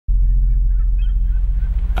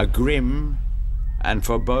A grim and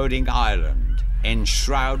foreboding island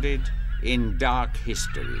enshrouded in dark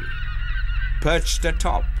history. Perched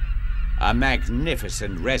atop a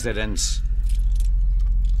magnificent residence,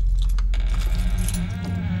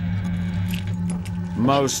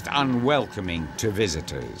 most unwelcoming to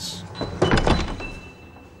visitors.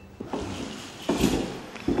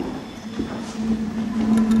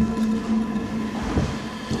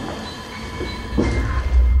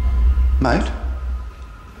 Mate?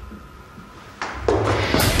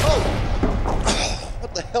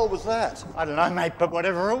 What the hell was that? I don't know, mate, but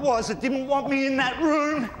whatever it was, it didn't want me in that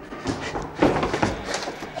room.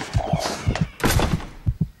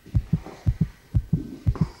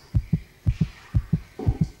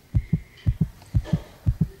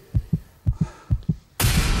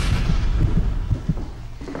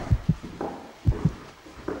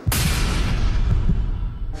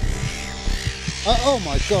 Oh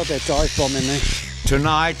my God, they're dive bombing me.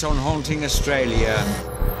 Tonight on Haunting Australia,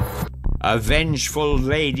 a vengeful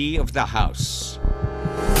lady of the house.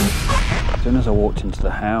 As soon as I walked into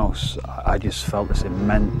the house, I just felt this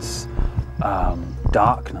immense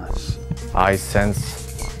darkness. I sense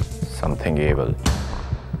something evil.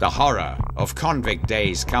 The horror of convict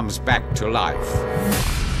days comes back to life.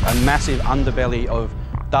 A massive underbelly of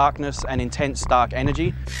darkness and intense dark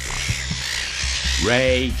energy.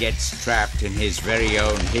 Ray gets trapped in his very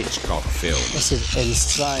own Hitchcock film. This is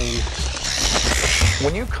insane.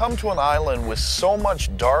 When you come to an island with so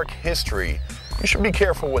much dark history, you should be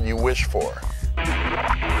careful what you wish for.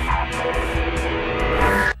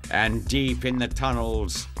 And deep in the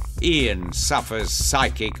tunnels, Ian suffers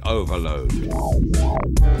psychic overload.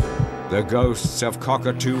 The Ghosts of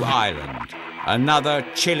Cockatoo Island, another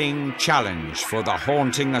chilling challenge for the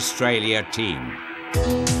Haunting Australia team.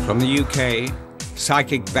 From the UK,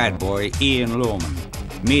 psychic bad boy Ian Lawman,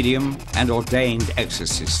 medium and ordained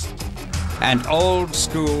exorcist, and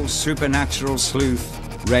old-school supernatural sleuth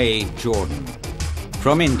Ray Jordan.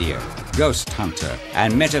 From India, ghost hunter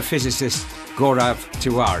and metaphysicist Gaurav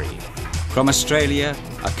Tiwari. From Australia,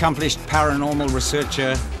 accomplished paranormal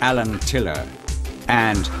researcher Alan Tiller,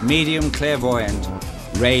 and medium clairvoyant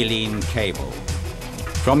Raylene Cable.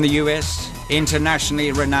 From the US,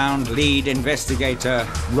 internationally renowned lead investigator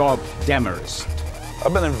Rob Demarest.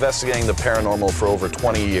 I've been investigating the paranormal for over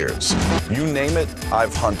 20 years. You name it,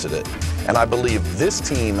 I've hunted it. And I believe this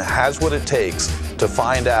team has what it takes to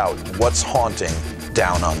find out what's haunting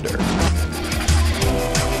down under.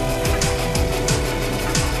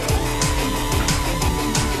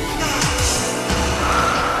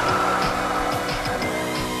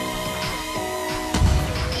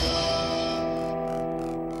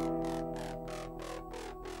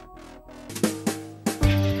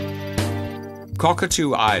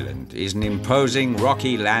 Cockatoo Island is an imposing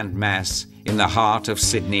rocky landmass in the heart of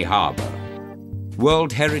Sydney Harbour.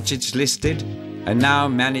 World Heritage listed and now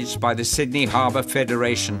managed by the Sydney Harbour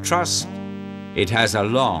Federation Trust, it has a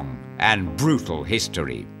long and brutal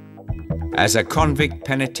history. As a convict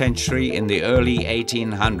penitentiary in the early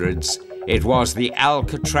 1800s, it was the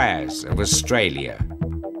Alcatraz of Australia.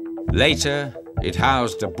 Later, it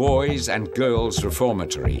housed a boys' and girls'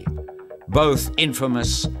 reformatory, both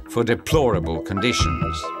infamous for deplorable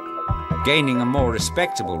conditions. Gaining a more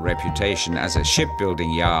respectable reputation as a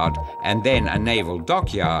shipbuilding yard and then a naval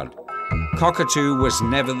dockyard, Cockatoo was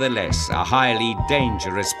nevertheless a highly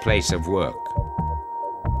dangerous place of work.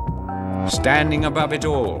 Standing above it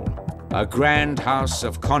all, a grand house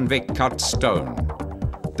of convict-cut stone,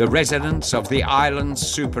 the residence of the island's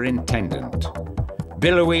superintendent,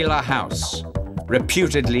 Billawheeler House,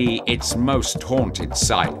 reputedly its most haunted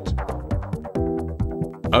site.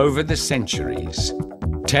 Over the centuries,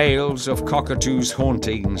 tales of Cockatoo's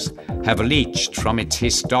hauntings have leached from its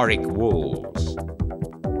historic walls.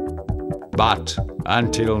 But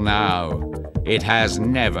until now, it has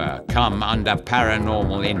never come under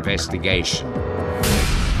paranormal investigation.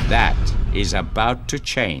 That is about to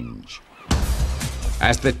change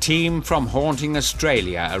as the team from Haunting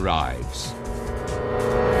Australia arrives.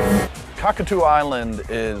 Cockatoo Island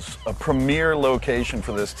is a premier location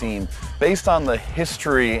for this team based on the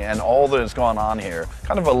history and all that has gone on here.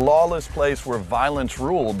 Kind of a lawless place where violence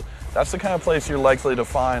ruled. That's the kind of place you're likely to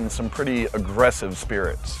find some pretty aggressive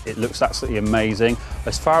spirits. It looks absolutely amazing.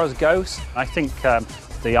 As far as ghosts, I think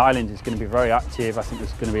the island is going to be very active. I think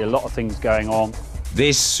there's going to be a lot of things going on.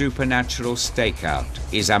 This supernatural stakeout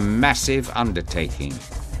is a massive undertaking,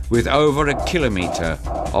 with over a kilometre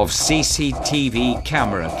of CCTV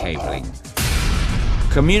camera cabling.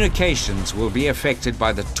 Communications will be affected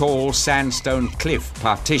by the tall sandstone cliff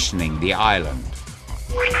partitioning the island.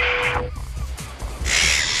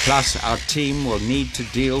 Plus, our team will need to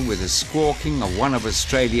deal with the squawking of one of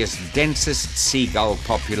Australia's densest seagull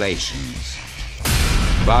populations.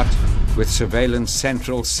 But with Surveillance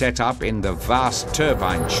Central set up in the vast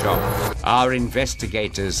turbine shop, our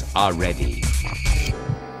investigators are ready.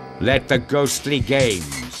 Let the ghostly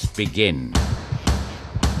games begin.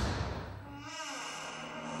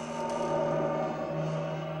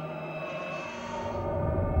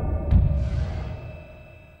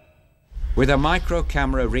 With a micro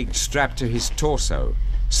camera rig strapped to his torso,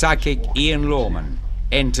 psychic Ian Lawman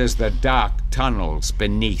enters the dark tunnels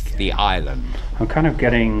beneath the island. I'm kind of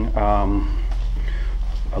getting a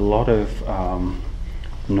lot of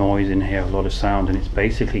noise in here, a lot of sound, and it's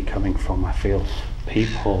basically coming from, I feel,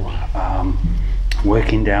 people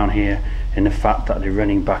working down here, in the fact that they're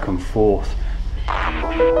running back and forth.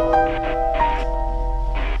 I'm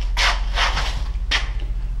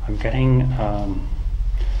getting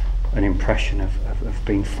an impression of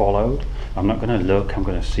being followed. I'm not going to look, I'm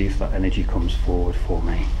going to see if that energy comes forward for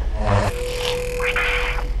me.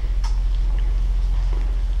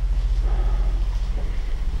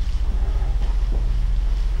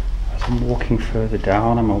 As I'm walking further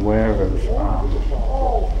down, I'm aware of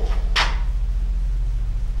what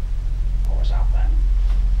was that then?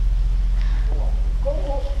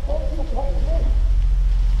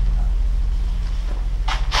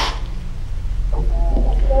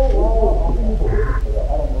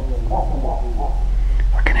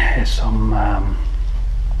 I can hear some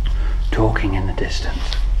talking in the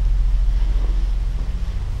distance.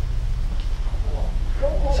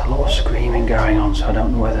 There's a lot of screaming going on, so I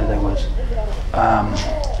don't know whether there was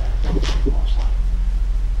what was that?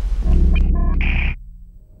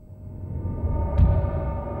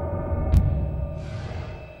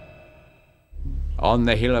 On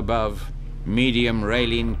the hill above, medium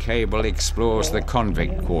railings cable explores the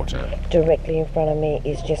convict quarter. Directly in front of me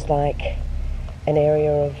is just like an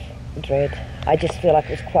area of dread. I just feel like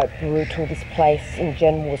it was quite brutal. This place in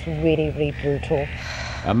general was really, really brutal.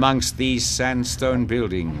 Amongst these sandstone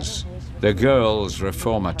buildings, the girls'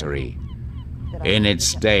 reformatory. In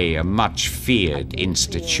its day, a much feared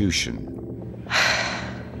institution.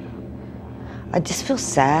 I just feel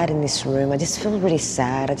sad in this room. I just feel really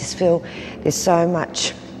sad. I just feel there's so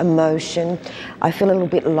much emotion. I feel a little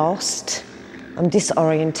bit lost. I'm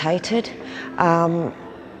disorientated.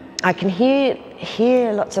 I can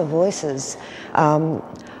hear lots of voices. I'm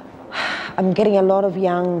getting a lot of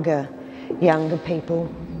younger people.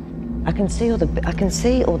 I can see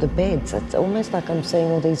all the beds. It's almost like I'm seeing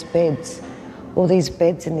all these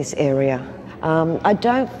beds in this area. I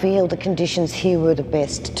don't feel the conditions here were the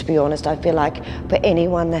best, to be honest. I feel like for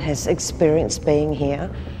anyone that has experienced being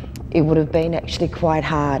here, it would have been actually quite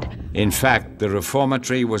hard. In fact, the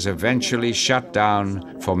reformatory was eventually shut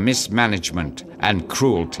down for mismanagement and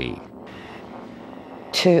cruelty.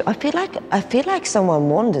 I feel like someone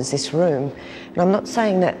wanders this room, and I'm not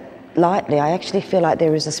saying that lightly. I actually feel like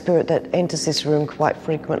there is a spirit that enters this room quite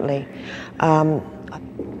frequently. I'm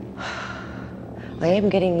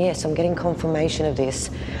getting confirmation of this.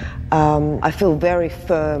 I feel very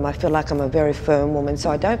firm. I feel like I'm a very firm woman, so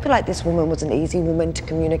I don't feel like this woman was an easy woman to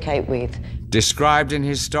communicate with. Described in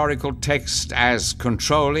historical text as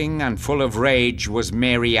controlling and full of rage was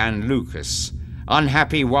Mary Ann Lucas,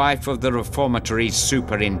 unhappy wife of the reformatory's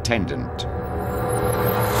superintendent.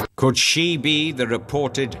 Could she be the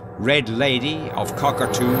reported Red Lady of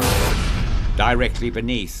Cockatoo? Directly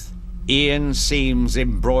beneath, Ian seems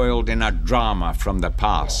embroiled in a drama from the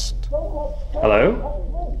past. Hello?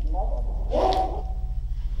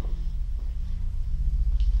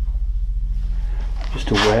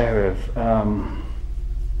 Just aware of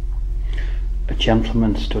a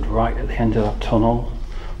gentleman stood right at the end of that tunnel.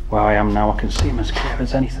 Where I am now, I can see him as clear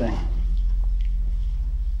as anything.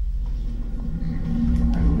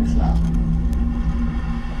 Who is that?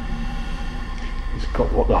 He's got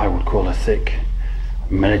what I would call a thick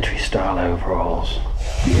military-style overalls.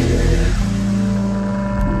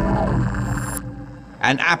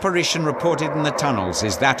 An apparition reported in the tunnels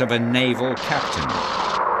is that of a naval captain.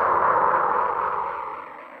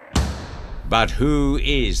 But who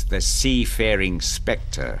is the seafaring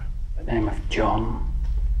spectre? The name of John.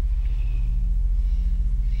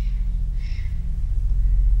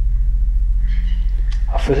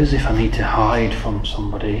 I feel as if I need to hide from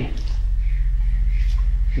somebody.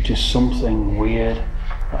 Which is something weird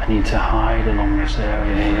that I need to hide along this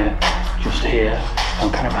area here, just here.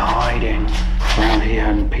 I'm kind of hiding around here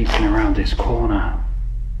and peeking around this corner.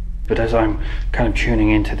 But as I'm kind of tuning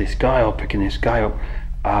into this guy or picking this guy up,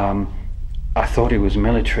 I thought he was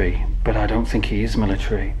military, but I don't think he is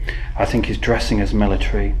military. I think he's dressing as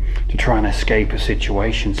military to try and escape a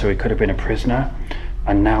situation, so he could have been a prisoner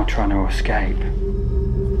and now trying to escape.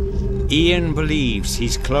 Ian believes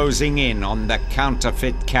he's closing in on the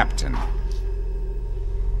counterfeit captain.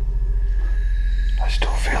 I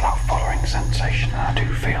still feel that following sensation, and I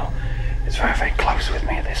do feel it's very, very close with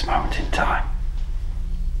me at this moment in time.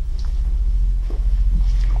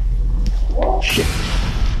 Shit.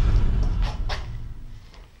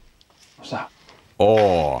 What's that?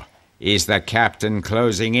 Or is the captain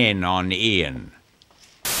closing in on Ian?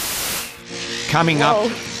 Coming up,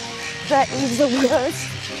 That is the worst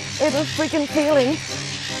ever freaking feeling.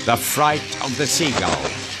 the fright of the seagull.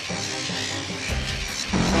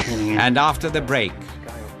 And after the break,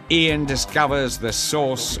 Ian discovers the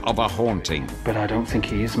source of a haunting. But I don't think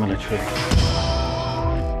he is military.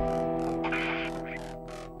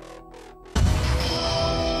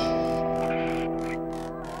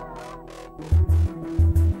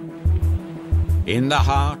 In the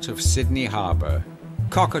heart of Sydney Harbour,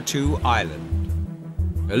 Cockatoo Island,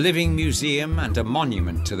 a living museum and a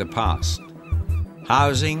monument to the past,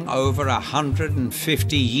 housing over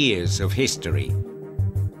 150 years of history.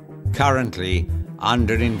 Currently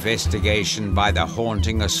under investigation by the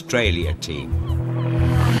Haunting Australia team.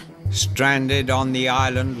 Stranded on the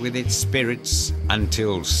island with its spirits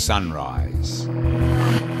until sunrise.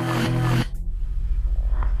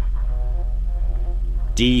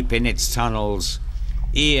 Deep in its tunnels,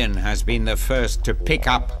 Ian has been the first to pick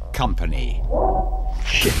up company.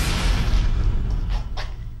 Shit.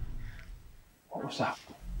 What was that?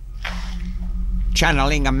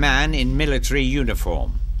 Channeling a man in military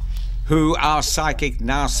uniform, who our psychic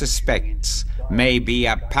now suspects may be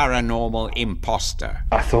a paranormal imposter.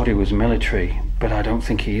 I thought he was military, but I don't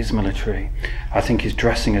think he is military. I think he's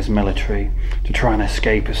dressing as military to try and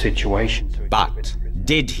escape a situation. But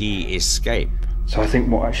did he escape? So I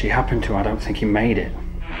think what actually happened to him, I don't think he made it.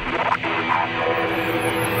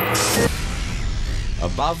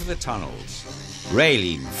 Above the tunnels,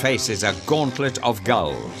 Raylene faces a gauntlet of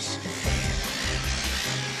gulls.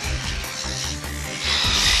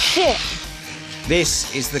 Shit.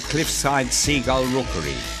 This is the cliffside seagull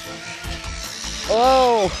rookery.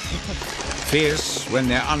 Oh. Fierce when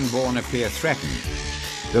their unborn appear threatened,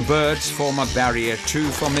 the birds form a barrier too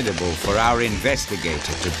formidable for our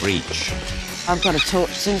investigator to breach. I've got a torch.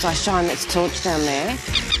 As soon as I shine this torch down there,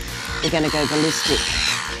 they're going to go ballistic.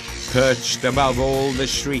 Perched above all the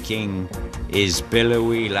shrieking is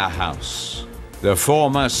Billawheeler House, the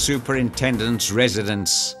former superintendent's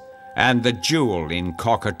residence and the jewel in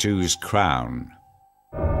Cockatoo's crown.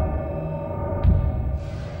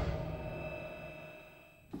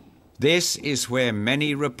 This is where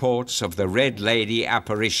many reports of the Red Lady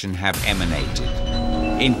apparition have emanated,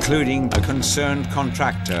 including a concerned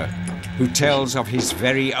contractor who tells of his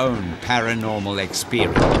very own paranormal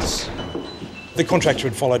experience. The contractor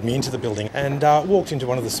had followed me into the building and walked into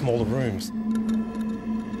one of the smaller rooms.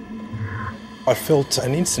 I felt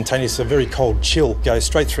an instantaneous, a very cold chill go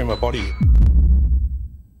straight through my body,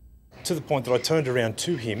 to the point that I turned around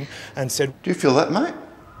to him and said, Do you feel that, mate?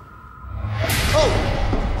 Oh!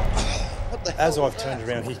 As I've turned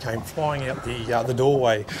around, he came flying out the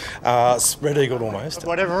doorway, spread-eagled almost.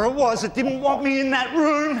 Whatever it was, it didn't want me in that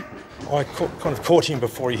room. I kind of caught him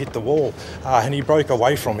before he hit the wall, and he broke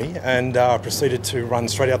away from me and proceeded to run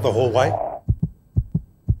straight out the hallway.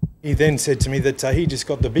 He then said to me that he just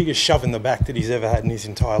got the biggest shove in the back that he's ever had in his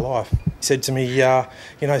entire life. He said to me, you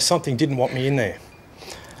know, something didn't want me in there.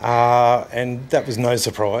 And that was no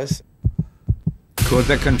surprise. Could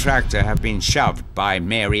the contractor have been shoved by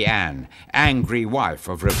Mary Ann, angry wife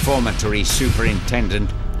of reformatory superintendent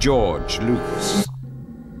George Lucas?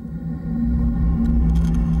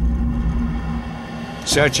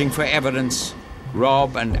 Searching for evidence,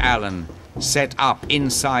 Rob and Alan set up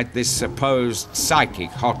inside this supposed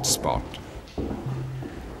psychic hotspot.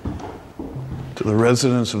 To the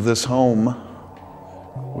residents of this home,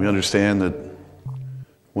 we understand that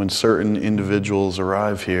when certain individuals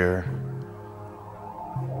arrive here,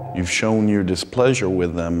 you've shown your displeasure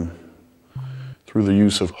with them through the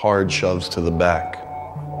use of hard shoves to the back.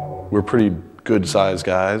 We're pretty good-sized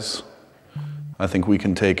guys. I think we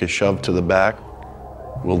can take a shove to the back.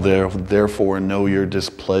 We'll therefore know your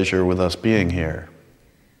displeasure with us being here.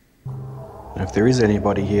 If there is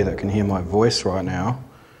anybody here that can hear my voice right now,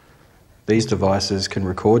 these devices can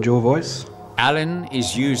record your voice. Alan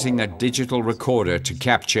is using a digital recorder to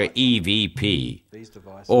capture EVP,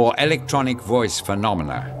 or electronic voice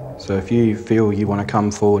phenomena. So if you feel you want to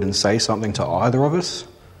come forward and say something to either of us,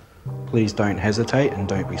 please don't hesitate and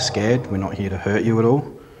don't be scared. We're not here to hurt you at all.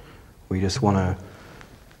 We just want to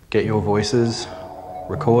get your voices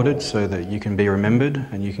recorded so that you can be remembered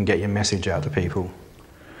and you can get your message out to people.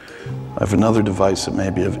 I have another device that may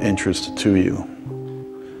be of interest to you.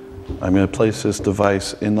 I'm going to place this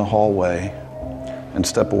device in the hallway and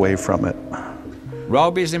step away from it.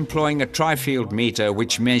 Rob is employing a tri-field meter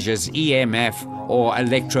which measures EMF or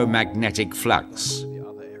electromagnetic flux.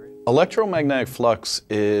 Electromagnetic flux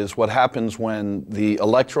is what happens when the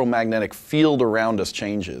electromagnetic field around us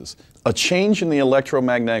changes. A change in the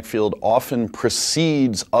electromagnetic field often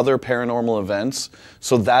precedes other paranormal events,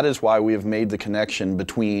 so that is why we have made the connection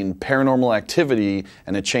between paranormal activity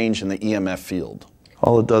and a change in the EMF field.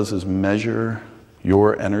 All it does is measure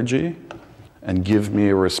your energy and give me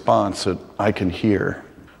a response that I can hear.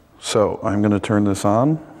 So I'm going to turn this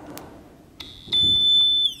on.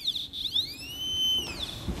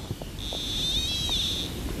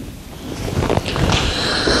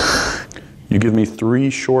 You give me 3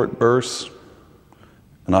 short bursts,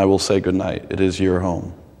 and I will say goodnight. It is your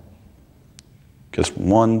home. Just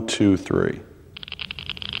 1, 2, 3.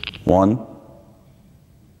 1,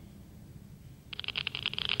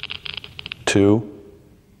 2,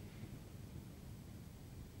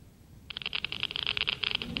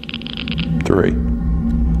 3.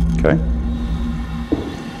 Okay?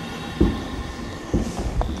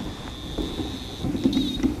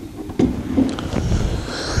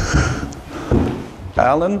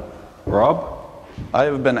 Alan? Rob? I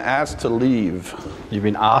have been asked to leave. You've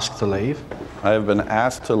been asked to leave? I have been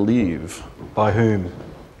asked to leave. By whom?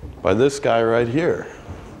 By this guy right here.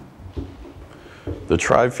 The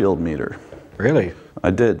tri-field meter. Really? I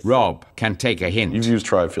did. Rob can take a hint. You've used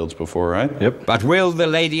tri-fields before, right? Yep. But will the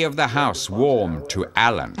lady of the house warm to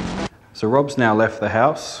Alan? So Rob's now left the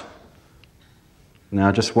house.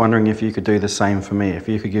 Now just wondering if you could do the same for me. If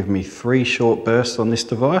you could give me 3 short bursts on this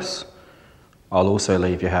device, I'll also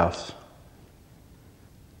leave your house.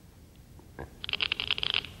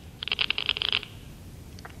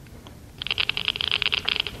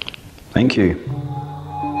 Thank you.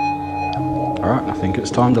 All right, I think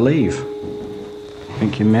it's time to leave. I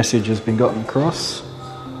think your message has been gotten across.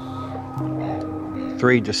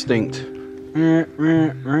 3 distinct.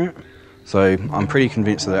 So I'm pretty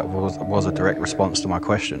convinced that was a direct response to my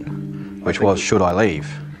question, which was, should I leave?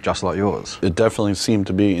 Just like yours. It definitely seemed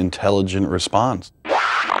to be intelligent response.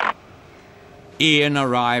 Ian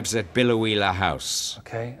arrives at Billowheeler House.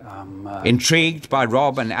 Okay, Intrigued by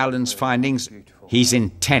Rob and Alan's findings, he's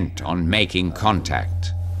intent on making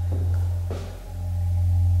contact.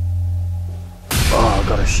 Oh, I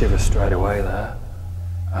got a shiver straight away there.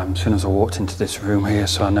 As soon as I walked into this room here,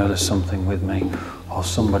 so I know there's something with me, or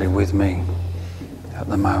somebody with me at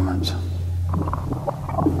the moment.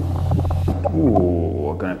 Ooh,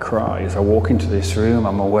 I'm gonna cry. As I walk into this room,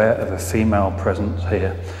 I'm aware of a female presence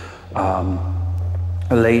here.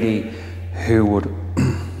 A lady who would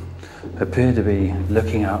appear to be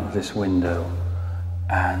looking out of this window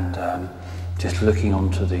and just looking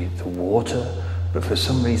onto the water. But for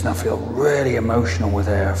some reason, I feel really emotional with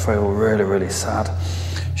her. I feel really, really sad.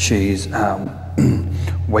 She's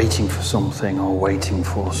waiting for something or waiting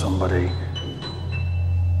for somebody.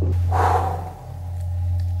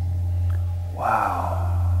 Wow.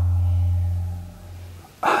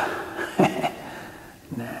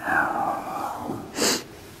 Now,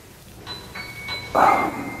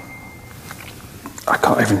 I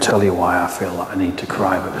can't even tell you why I feel like I need to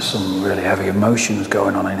cry, but there's some really heavy emotions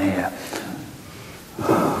going on in here.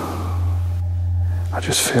 I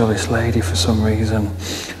just feel this lady for some reason,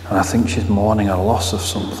 and I think she's mourning a loss of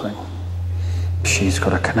something. She's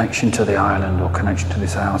got a connection to the island or connection to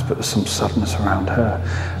this house, but there's some sadness around her.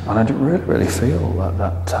 And I really, really feel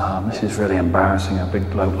that this is really embarrassing, a big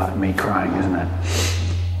bloke like me crying, isn't it?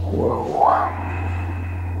 Whoa.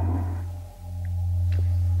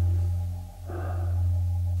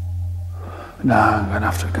 Now I'm going to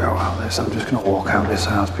have to go out this. I'm just going to walk out this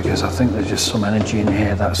house because I think there's just some energy in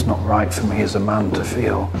here that's not right for me as a man to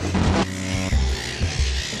feel.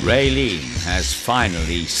 Raylene has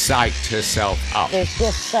finally psyched herself up. There's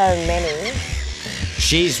just so many.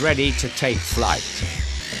 She's ready to take flight.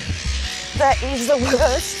 That is the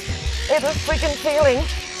worst ever freaking feeling.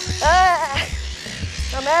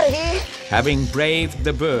 I'm out of here. Having braved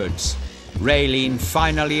the birds, Raylene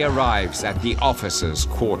finally arrives at the officers'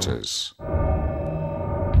 quarters.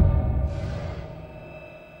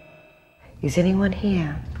 Is anyone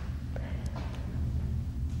here?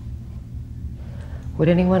 Would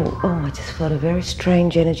anyone... Oh, I just felt a very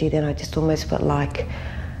strange energy then. I just almost felt like,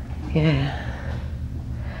 yeah.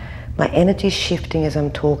 My energy's shifting as I'm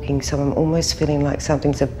talking, so I'm almost feeling like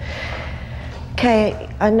something's... Okay,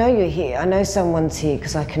 I know you're here. I know someone's here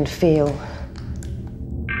because I can feel.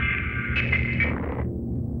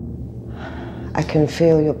 I can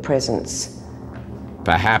feel your presence.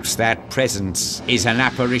 Perhaps that presence is an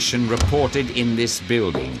apparition reported in this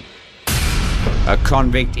building. A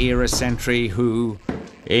convict-era sentry who,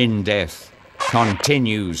 in death,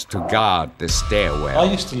 continues to guard the stairwell.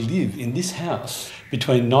 I used to live in this house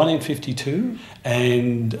between 1952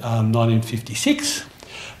 and 1956.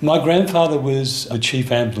 My grandfather was a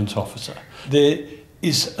chief ambulance officer. There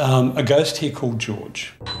is a ghost here called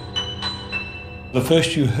George. The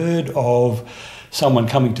first you heard of someone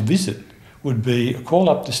coming to visit would be a call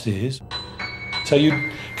up the stairs. So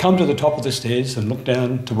you'd come to the top of the stairs and look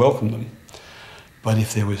down to welcome them. But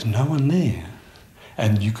if there was no one there,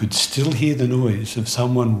 and you could still hear the noise of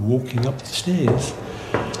someone walking up the stairs,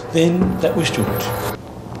 then that was George.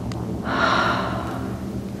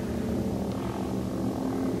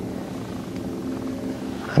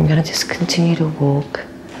 I'm going to just continue to walk.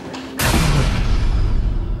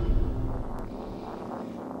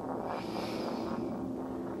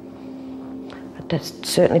 I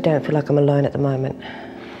certainly don't feel like I'm alone at the moment.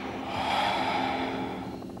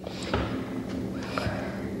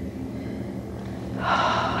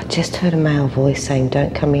 I just heard a male voice saying,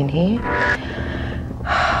 "Don't come in here."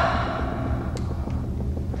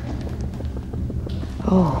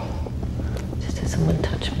 Oh, just had someone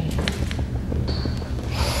touch me.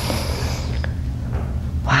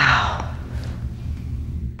 Wow.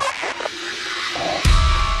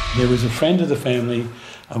 There was a friend of the family,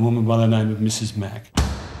 a woman by the name of Mrs. Mack.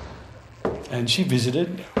 And she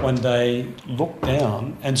visited one day, looked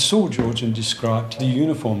down and saw George and described the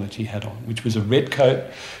uniform that he had on, which was a red coat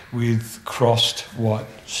with crossed white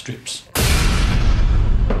strips.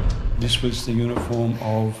 This was the uniform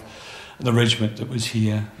of the regiment that was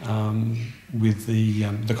here with the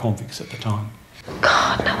convicts at the time.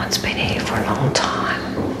 God, no one's been here for a long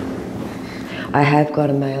time. I have got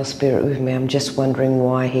a male spirit with me. I'm just wondering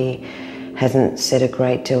why he hasn't said a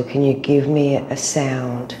great deal. Can you give me a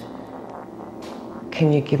sound?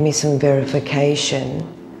 Can you give me some verification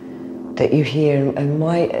that you're here, and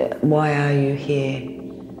why are you here?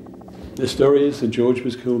 The story is that George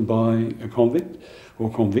was killed by a convict, or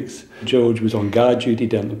convicts. George was on guard duty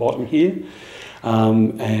down the bottom here,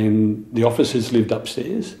 and the officers lived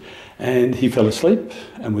upstairs, and he fell asleep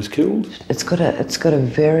and was killed. It's got a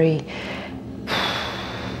very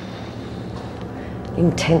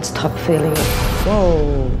intense type feeling.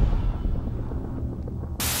 Whoa.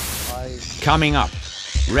 Coming up,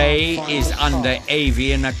 Ray is under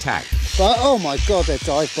avian attack. But, oh my God, they're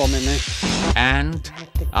dive bombing me. And,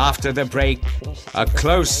 after the break, a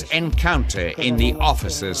close encounter in the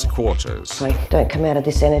officers' quarters. If I don't come out of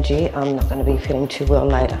this energy, I'm not going to be feeling too well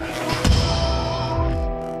later.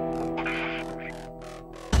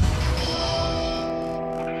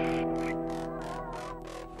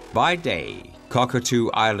 By day, Cockatoo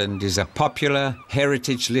Island is a popular,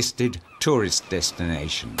 heritage-listed tourist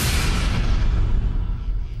destination.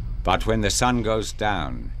 But when the sun goes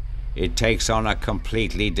down, it takes on a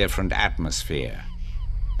completely different atmosphere.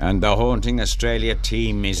 And the Haunting Australia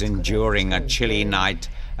team is enduring a chilly night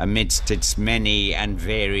amidst its many and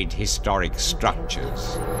varied historic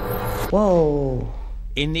structures. Whoa.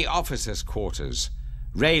 In the officers' quarters,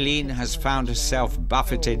 Raylene has found herself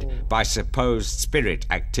buffeted by supposed spirit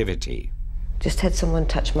activity. Just had someone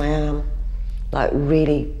touch my arm, like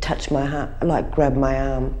really touch my heart, like grab my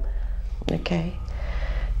arm. Okay?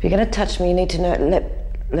 If you're going to touch me, you need to know,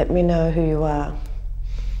 let me know who you are.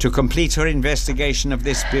 To complete her investigation of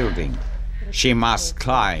this building, she must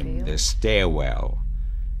climb the stairwell,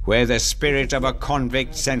 where the spirit of a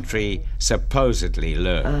convict sentry supposedly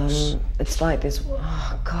lurks. It's like this,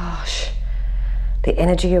 oh gosh. The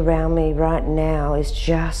energy around me right now is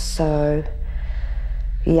just so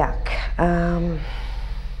yuck. I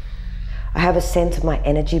have a sense of my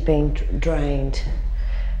energy being drained.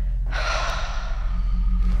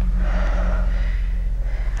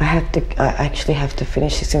 I actually have to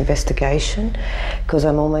finish this investigation because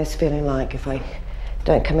I'm almost feeling like if I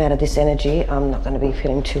don't come out of this energy, I'm not going to be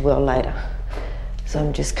feeling too well later. So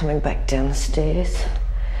I'm just coming back down the stairs.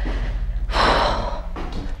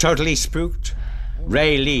 Totally spooked,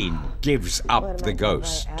 Raylene gives up the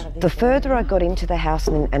ghost. The further I got into the house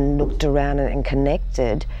and looked around and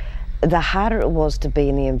connected, the harder it was to be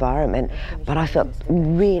in the environment, but I felt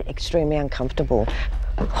really extremely uncomfortable.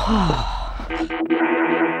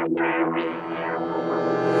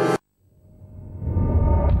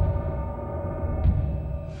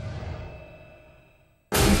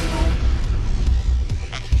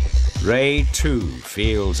 Ray, too,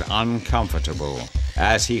 feels uncomfortable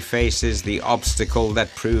as he faces the obstacle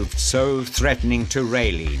that proved so threatening to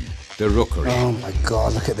Raylene, the rookery. Oh my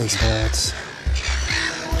God, look at these birds.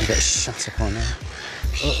 You get shut up on there.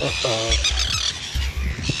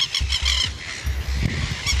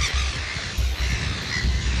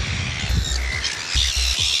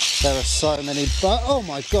 There are so many, but oh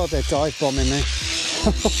my God, they're dive bombing me.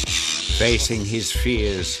 Facing his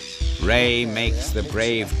fears, Ray makes the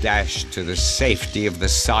brave dash to the safety of the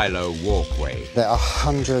silo walkway. There are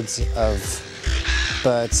hundreds of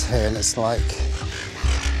birds here, and it's like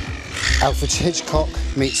Alfred Hitchcock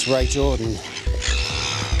meets Ray Jordan.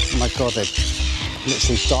 Oh my God, they're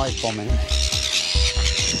literally dive bombing.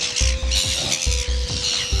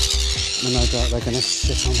 And no doubt they're going to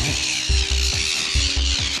shit on me.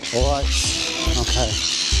 All right, okay.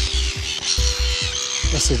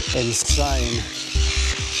 This is insane.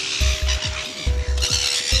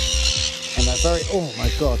 And they're very, oh my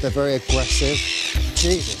God, they're very aggressive.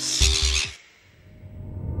 Jesus.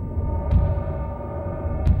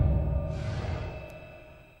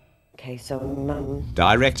 Okay, so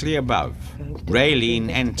Directly above, Raylene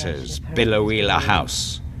enters Billowheeler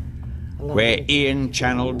House, where Ian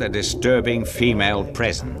channeled a disturbing female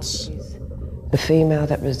presence. the female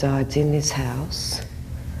that resides in this house.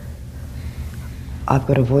 I've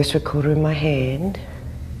got a voice recorder in my hand,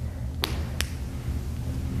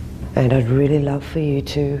 and I'd really love for you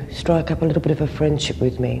to strike up a little bit of a friendship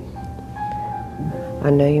with me. I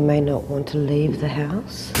know you may not want to leave the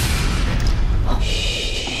house. Oh,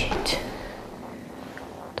 shit.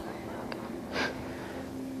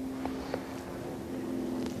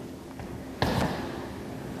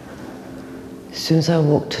 As soon as I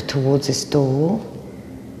walked towards this door,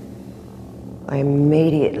 I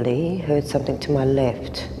immediately heard something to my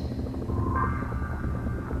left.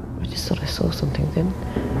 I just thought I saw something then.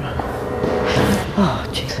 Oh,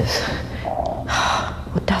 Jesus.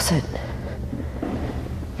 What does it?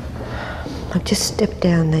 I just stepped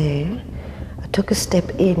down there. I took a step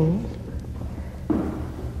in.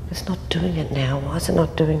 It's not doing it now. Why is it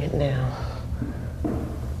not doing it now?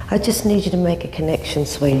 I just need you to make a connection,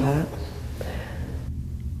 sweetheart.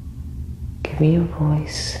 Give me your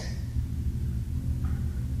voice.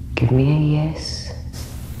 Give me a yes.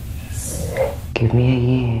 Give me a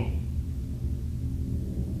yeah.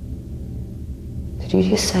 Did you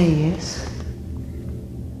just say yes?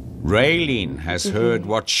 Raylene has heard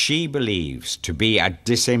what she believes to be a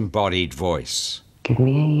disembodied voice. Give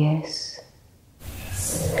me a yes.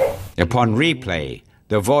 Upon replay,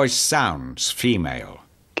 the voice sounds female.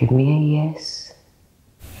 Give me a yes.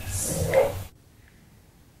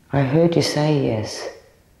 I heard you say yes.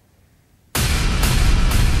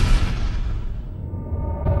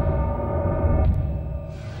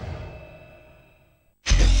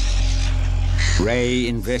 Ray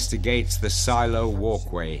investigates the silo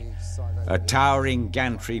walkway, a towering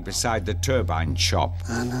gantry beside the turbine shop.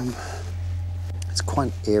 And it's quite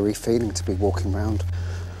an eerie feeling to be walking around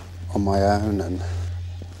on my own, and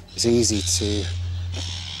it's easy to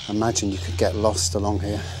imagine you could get lost along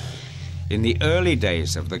here. In the early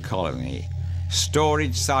days of the colony,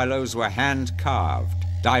 storage silos were hand-carved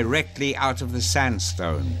directly out of the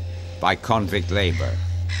sandstone by convict labor.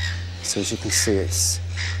 So as you can see, it's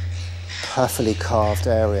perfectly carved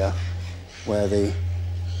area where the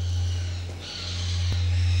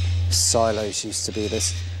silos used to be.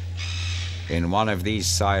 In one of these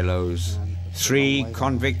silos, 3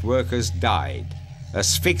 convict workers died,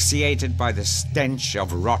 asphyxiated by the stench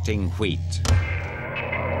of rotting wheat.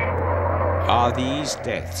 Are these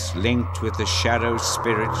deaths linked with the shadow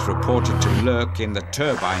spirits reported to lurk in the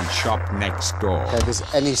turbine shop next door? If there's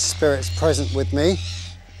any spirits present with me,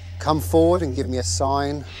 come forward and give me a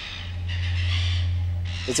sign.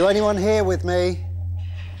 Is there anyone here with me?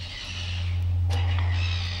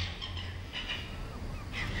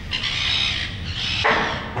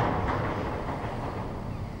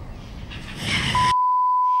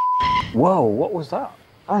 Whoa, what was that?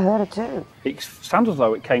 I heard it too. It sounds as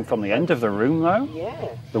though it came from the end of the room, though.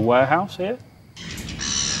 Yeah. The warehouse here.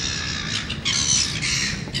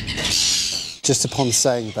 Just upon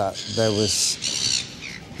saying that, there was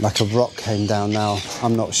like a rock came down. Now,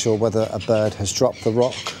 I'm not sure whether a bird has dropped the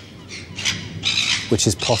rock, which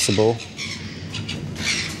is possible.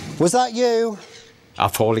 Was that you? A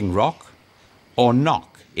falling rock or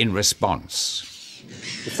knock in response?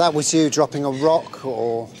 If that was you dropping a rock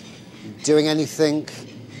or doing anything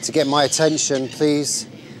to get my attention, please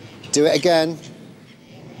do it again.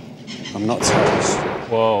 I'm not touched.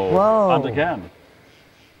 Whoa. Whoa. And again.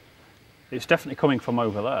 It's definitely coming from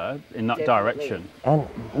over there, in that direction. And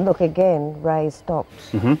look again, Ray stopped.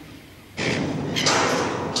 Mm-hmm.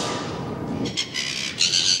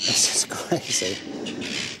 This is crazy.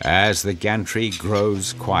 As the gantry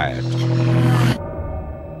grows quiet,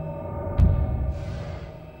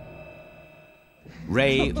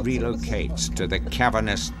 Ray relocates to the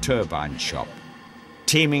cavernous turbine shop,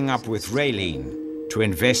 teaming up with Raylene to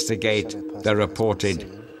investigate the reported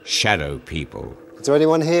shadow people. Is there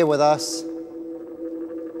anyone here with us?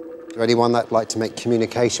 Is there anyone that'd like to make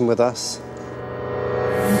communication with us?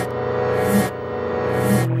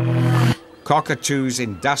 Cockatoo's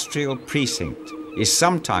industrial precinct is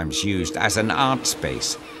sometimes used as an art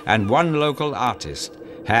space, and one local artist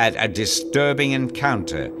had a disturbing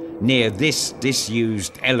encounter near this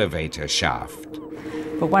disused elevator shaft.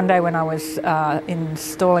 But one day when I was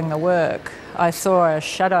installing the work, I saw a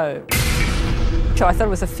shadow. So I thought it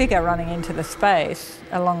was a figure running into the space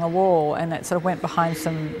along the wall, and it sort of went behind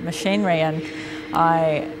some machinery, and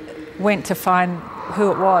I went to find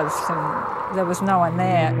who it was, and there was no one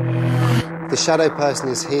there. The shadow person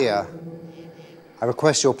is here. I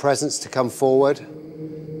request your presence to come forward,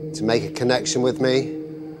 to make a connection with me.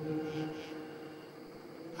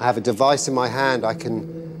 I have a device in my hand. I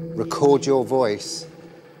can record your voice.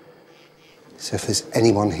 So if there's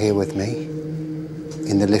anyone here with me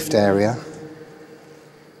in the lift area,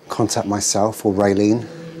 contact myself or Raylene.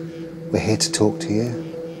 We're here to talk to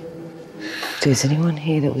you. If there's anyone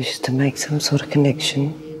here that wishes to make some sort of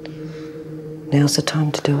connection, now's the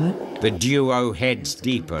time to do it. The duo heads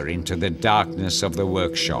deeper into the darkness of the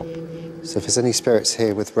workshop. So if there's any spirits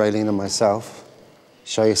here with Raylene and myself,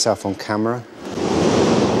 show yourself on camera.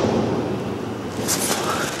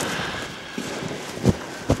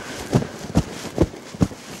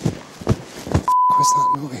 What's that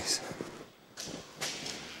noise?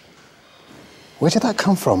 Where did that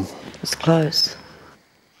come from? It's close.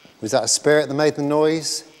 Was that a spirit that made the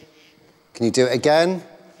noise? Can you do it again?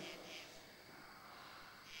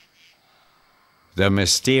 The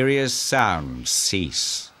mysterious sounds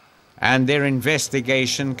cease, and their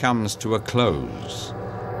investigation comes to a close.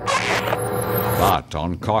 But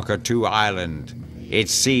on Cockatoo Island, it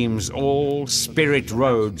seems all spirit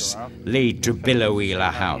roads lead to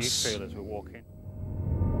Billowheeler House.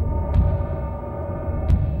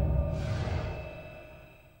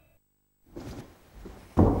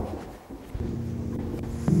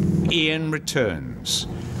 Ian returns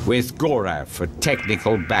with Gaurav for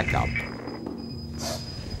technical backup.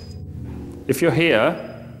 If you're here,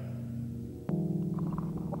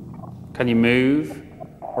 can you move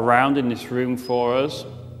around in this room for us?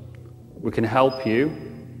 We can help you.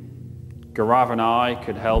 Gaurav and I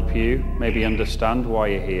could help you, maybe understand why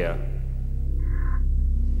you're here.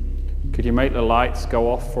 Could you make the lights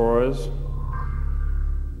go off for us?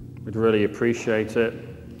 We'd really appreciate it.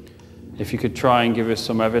 If you could try and give us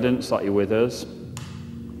some evidence that you're with us.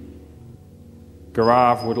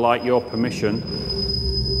 Gaurav would like your permission.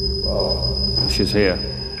 She's here.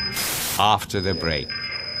 After the break,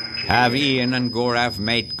 have Ian and Gaurav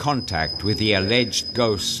made contact with the alleged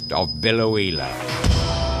ghost of Billowheeler?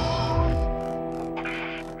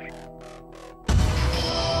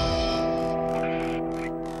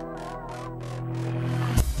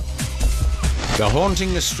 The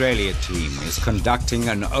Haunting Australia team is conducting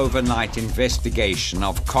an overnight investigation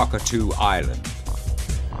of Cockatoo Island.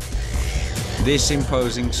 This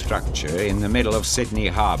imposing structure in the middle of Sydney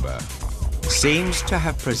Harbour seems to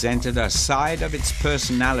have presented a side of its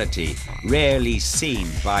personality rarely seen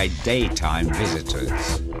by daytime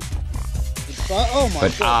visitors.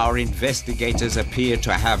 But our investigators appear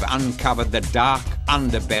to have uncovered the dark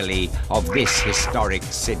underbelly of this historic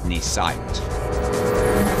Sydney site.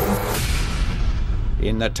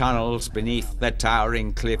 In the tunnels beneath the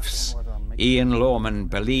towering cliffs, Ian Lawman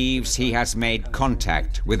believes he has made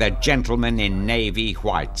contact with a gentleman in navy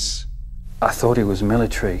whites. I thought he was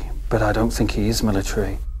military, but I don't think he is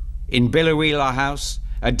military. In Billowheeler House,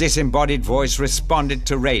 a disembodied voice responded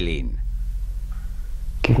to Raylene.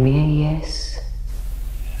 Give me a yes.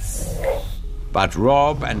 But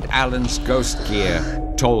Rob and Alan's ghost gear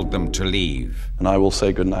told them to leave. And I will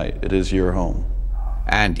say goodnight. It is your home.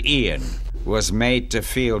 And Ian was made to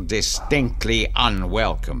feel distinctly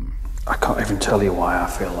unwelcome. I can't even tell you why I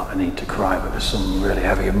feel like I need to cry, but there's some really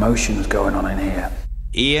heavy emotions going on in here.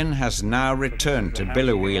 Ian has now returned to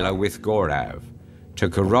Billowheeler with Gaurav to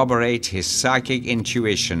corroborate his psychic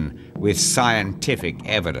intuition with scientific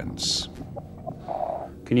evidence.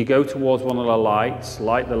 Can you go towards one of the lights,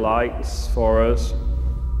 light the lights for us?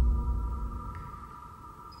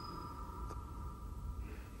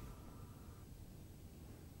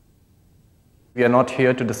 We are not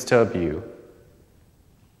here to disturb you,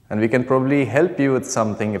 and we can probably help you with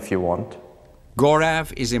something if you want.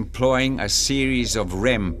 Gaurav is employing a series of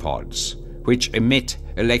REM pods, which emit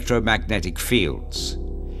electromagnetic fields.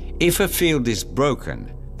 If a field is broken,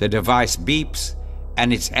 the device beeps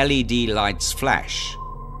and its LED lights flash.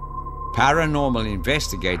 Paranormal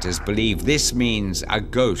investigators believe this means a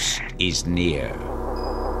ghost is near.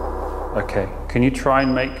 Okay, can you try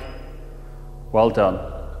and make... Well done.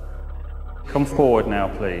 Come forward now,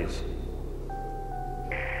 please.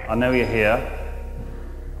 I know you're here.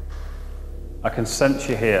 I can sense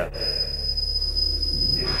you here.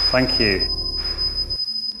 Thank you.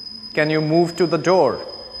 Can you move to the door?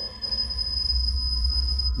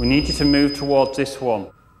 We need you to move towards this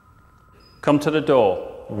one. Come to the door.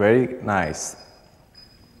 Very nice.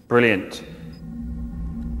 Brilliant.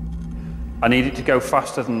 I need it to go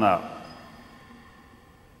faster than that.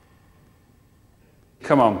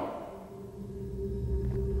 Come on.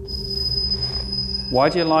 Why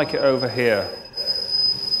do you like it over here?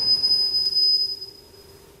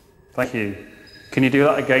 Thank you. Can you do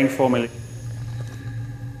that again for me?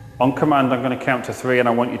 On command, I'm going to count to 3 and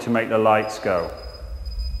I want you to make the lights go.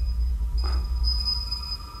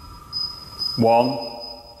 1,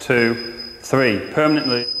 2, 3.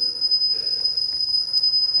 Permanently.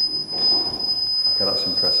 Okay, that's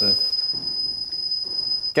impressive.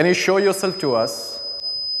 Can you show yourself to us?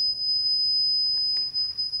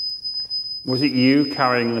 Was it you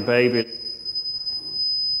carrying the baby?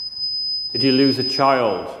 Did you lose a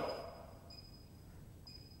child?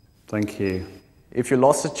 Thank you. If you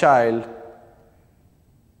lost a child,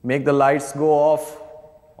 make the lights go off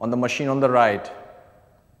on the machine on the right.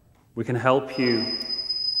 We can help you.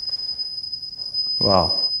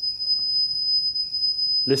 Wow.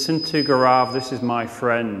 Listen to Gaurav, this is my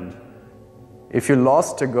friend. If you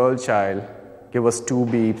lost a girl child, give us 2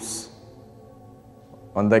 beeps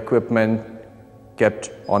on the equipment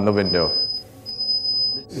kept on the window.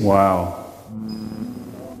 Wow.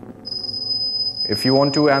 If you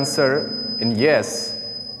want to answer in yes,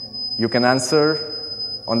 you can answer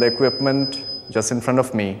on the equipment just in front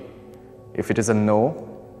of me. If it is a no,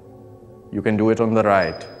 you can do it on the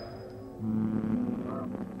right.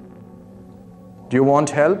 Do you want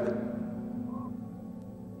help?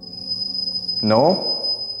 No?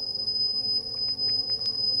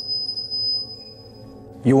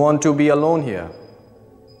 You want to be alone here?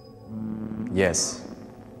 Yes.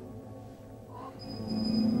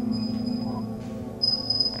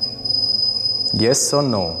 Yes or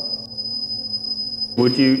no?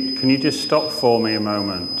 Can you just stop for me a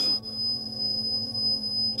moment?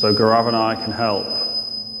 So Gaurav and I can help.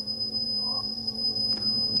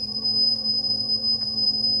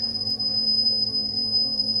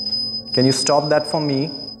 Can you stop that for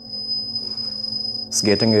me? It's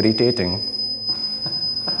getting irritating.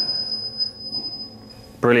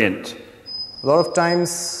 Brilliant. A lot of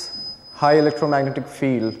times, high electromagnetic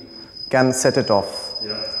field can set it off.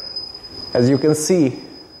 Yeah. As you can see,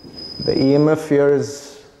 the EMF here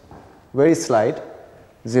is very slight,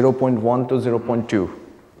 0.1 to 0.2. Do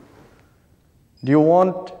you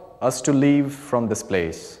want us to leave from this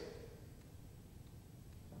place?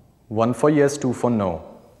 1 for yes, 2 for no.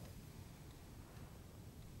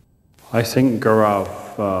 I think Gaurav,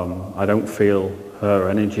 I don't feel her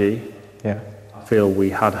energy. Yeah. I feel we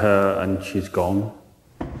had her and she's gone.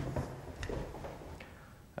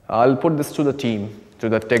 I'll put this to the team, to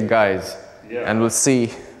the tech guys, and we'll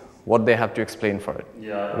see what they have to explain for it,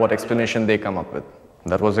 what explanation they come up with.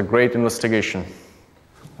 That was a great investigation.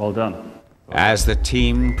 Well done. As the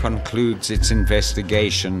team concludes its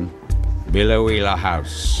investigation, Biloela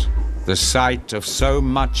House, the site of so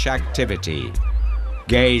much activity,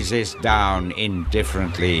 gazes down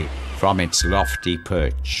indifferently from its lofty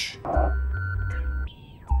perch.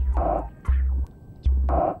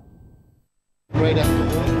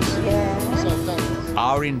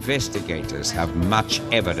 Our investigators have much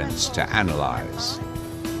evidence to analyze.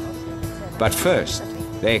 But first,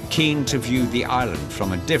 they're keen to view the island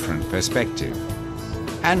from a different perspective.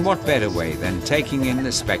 And what better way than taking in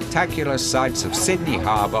the spectacular sights of Sydney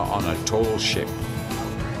Harbour on a tall ship?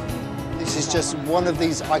 This is just one of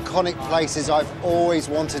these iconic places I've always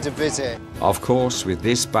wanted to visit. Of course, with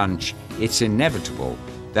this bunch, it's inevitable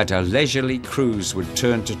that a leisurely cruise would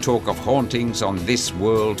turn to talk of hauntings on this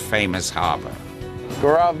world-famous harbour.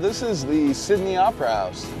 Gaurav, this is the Sydney Opera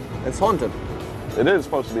House. It's haunted. It is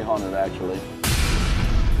supposed to be haunted, actually.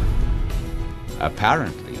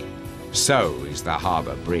 Apparently, so is the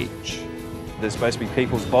harbour bridge. There's supposed to be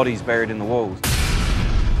people's bodies buried in the walls.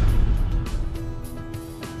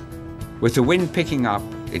 With the wind picking up,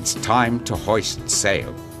 it's time to hoist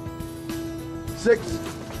sail. 6,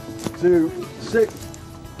 2, 6,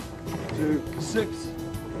 2, 6,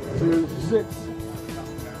 2, 6.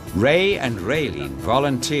 Ray and Raylene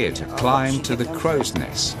volunteer to climb to the crow's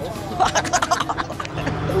nest.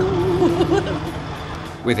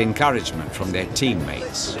 With encouragement from their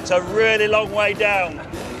teammates. It's a really long way down.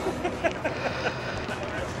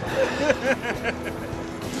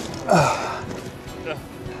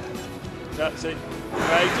 That's it.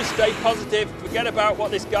 Right, just stay positive. Forget about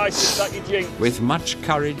what this guy says that you jinx. With much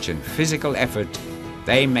courage and physical effort,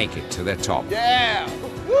 they make it to the top. Yeah!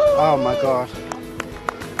 Oh my God.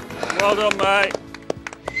 Well done, mate.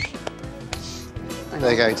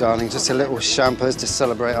 There you go, darling. Just a little champers to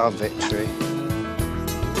celebrate our victory.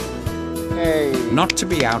 Hey. Not to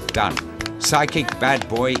be outdone, psychic bad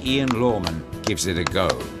boy Ian Lawman gives it a go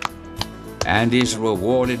and is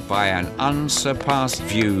rewarded by an unsurpassed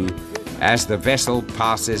view as the vessel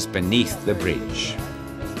passes beneath the bridge.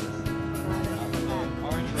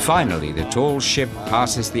 Finally, the tall ship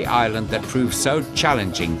passes the island that proved so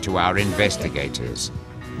challenging to our investigators,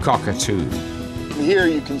 Cockatoo. Here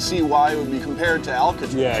you can see why it would be compared to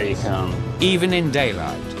Alcatraz. Yeah, you can. Even in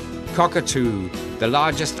daylight, Cockatoo, the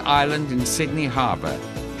largest island in Sydney Harbour,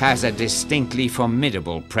 has a distinctly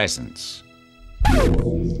formidable presence.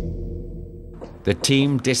 The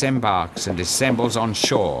team disembarks and assembles on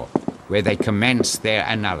shore, where they commence their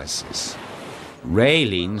analysis.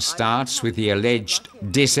 Raylene starts with the alleged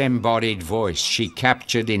disembodied voice she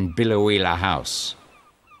captured in Billawheeler House.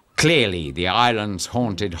 Clearly the island's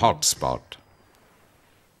haunted hotspot.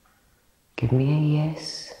 Give me a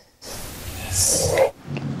yes.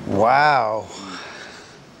 Wow.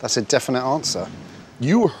 That's a definite answer.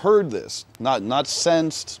 You heard this, not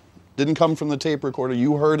sensed, didn't come from the tape recorder.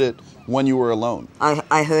 You heard it when you were alone.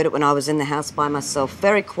 I heard it when I was in the house by myself.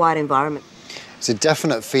 Very quiet environment. It's a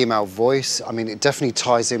definite female voice. I mean, it definitely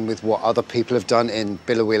ties in with what other people have done in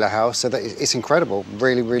Billawheeler House, so that it's incredible.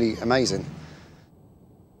 Really, really amazing.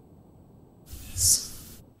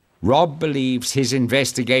 Rob believes his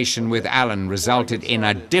investigation with Alan resulted in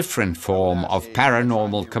a different form of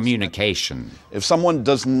paranormal communication. If someone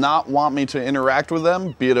does not want me to interact with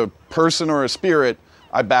them, be it a person or a spirit,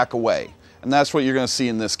 I back away. And that's what you're going to see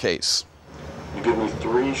in this case. You give me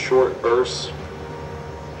 3 short bursts,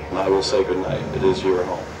 and I will say goodnight. It is your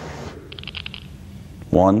home.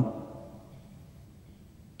 1,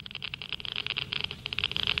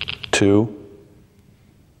 2,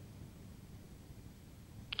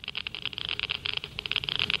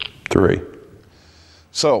 3.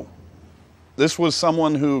 So, this was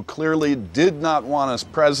someone who clearly did not want us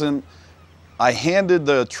present. I handed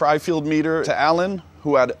the tri-field meter to Alan,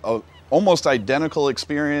 who had an almost identical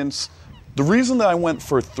experience. The reason that I went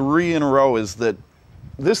for 3 in a row is that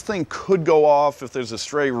this thing could go off if there's a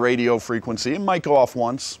stray radio frequency. It might go off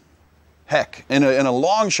once. Heck, in a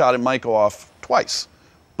long shot, it might go off twice.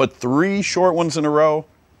 But 3 short ones in a row,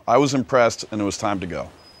 I was impressed, and it was time to go.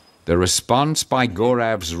 The response by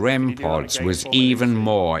Gorav's REM pods was even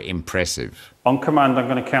more impressive. On command, I'm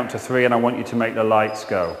going to count to 3 and I want you to make the lights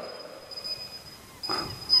go.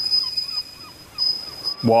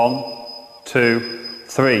 1, 2,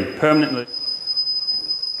 3. Permanently.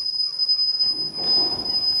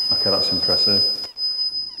 Okay, that's impressive.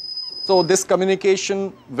 So this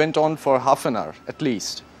communication went on for half an hour, at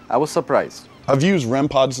least. I was surprised. I've used REM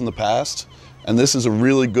pods in the past, and this is a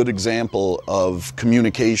really good example of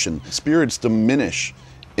communication. Spirits diminish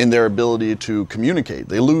in their ability to communicate.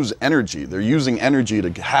 They lose energy. They're using energy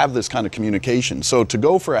to have this kind of communication. So to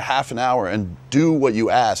go for a half an hour and do what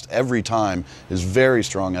you asked every time is very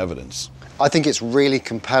strong evidence. I think it's really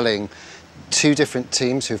compelling. 2 different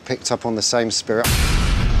teams who've picked up on the same spirit.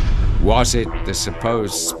 Was it the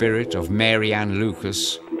supposed spirit of Mary Ann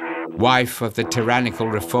Lucas, wife of the tyrannical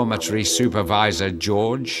reformatory supervisor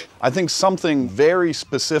George? I think something very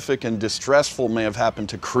specific and distressful may have happened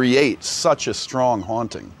to create such a strong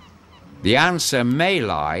haunting. The answer may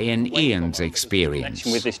lie in Ian's experience.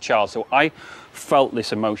 With this child, so I felt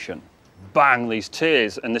this emotion. Bang, these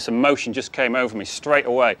tears, and this emotion just came over me straight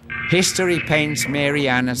away. History paints Mary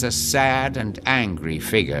Ann as a sad and angry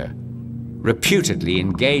figure, reputedly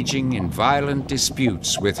engaging in violent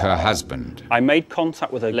disputes with her husband. I made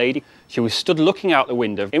contact with a lady. She was stood looking out the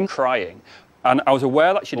window, crying, and I was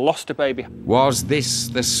aware that she'd lost a baby. Was this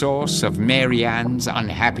the source of Mary Ann's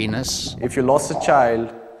unhappiness? If you lost a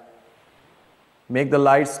child, make the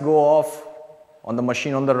lights go off on the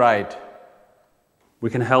machine on the right. We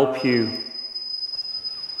can help you.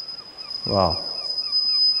 Wow.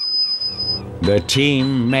 The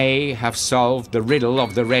team may have solved the riddle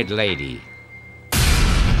of the Red Lady.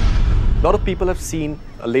 A lot of people have seen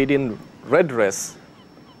a lady in red dress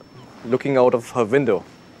looking out of her window.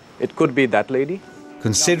 It could be that lady.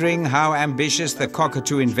 Considering how ambitious the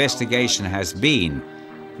Cockatoo investigation has been,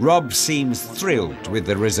 Rob seems thrilled with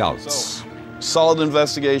the results. Solid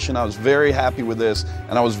investigation. I was very happy with this,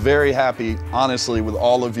 and I was very happy, honestly, with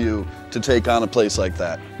all of you to take on a place like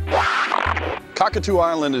that. Cockatoo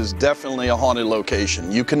Island is definitely a haunted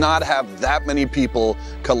location. You cannot have that many people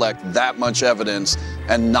collect that much evidence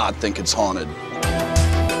and not think it's haunted.